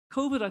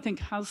COVID, I think,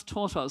 has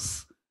taught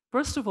us,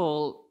 first of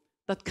all,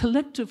 that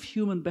collective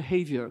human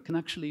behavior can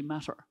actually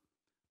matter,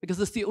 because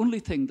it's the only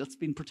thing that's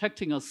been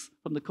protecting us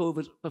from the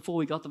COVID before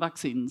we got the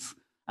vaccines.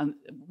 And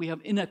we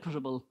have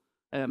inequitable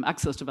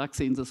access to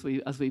vaccines, as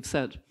we've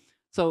said.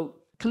 So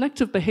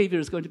collective behavior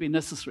is going to be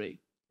necessary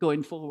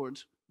going forward.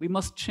 We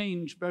must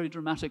change very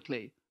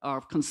dramatically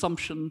our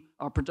consumption,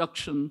 our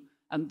production,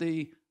 and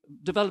the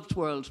developed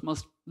world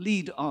must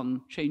lead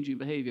on changing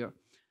behavior.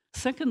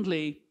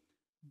 Secondly,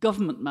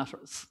 government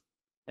matters.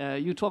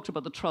 You talked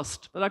about the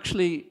trust, but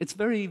actually it's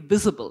very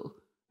visible,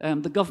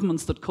 the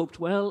governments that coped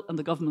well and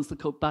the governments that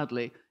coped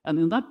badly. And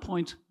in that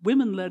point,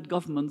 women-led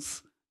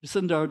governments,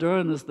 Jacinda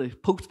Ardern is the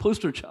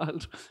poster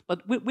child,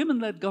 but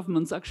women-led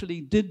governments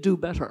actually did do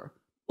better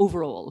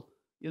overall.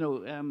 You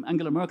know,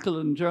 Angela Merkel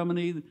in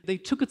Germany, they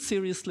took it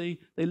seriously,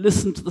 they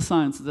listened to the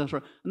science,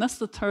 etc. And that's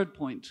the third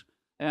point,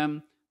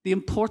 the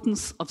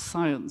importance of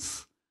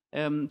science.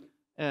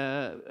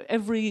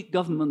 Every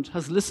government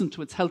has listened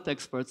to its health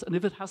experts, and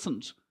if it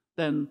hasn't,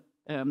 then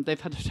they've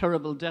had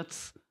terrible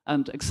deaths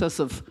and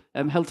excessive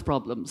health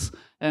problems.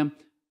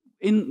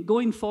 In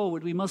going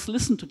forward, we must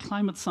listen to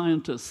climate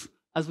scientists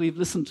as we've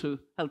listened to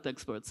health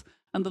experts.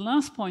 And the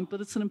last point, but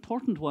it's an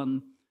important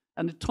one,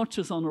 and it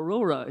touches on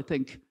Aurora, I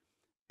think,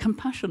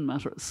 compassion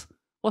matters.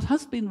 What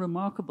has been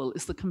remarkable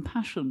is the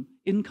compassion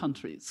in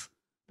countries,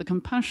 the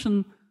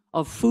compassion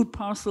of food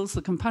parcels,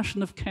 the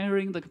compassion of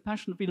caring, the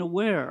compassion of being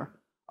aware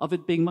of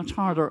it being much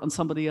harder on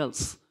somebody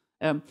else.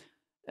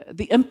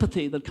 The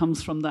empathy that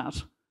comes from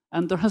that.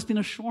 And there has been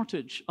a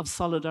shortage of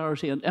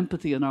solidarity and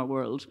empathy in our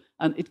world,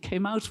 and it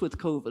came out with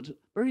COVID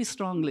very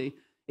strongly.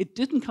 It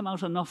didn't come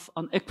out enough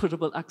on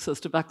equitable access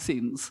to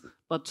vaccines,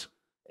 but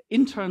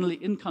internally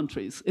in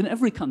countries, in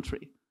every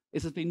country,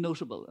 it has been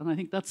notable, and I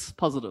think that's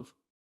positive.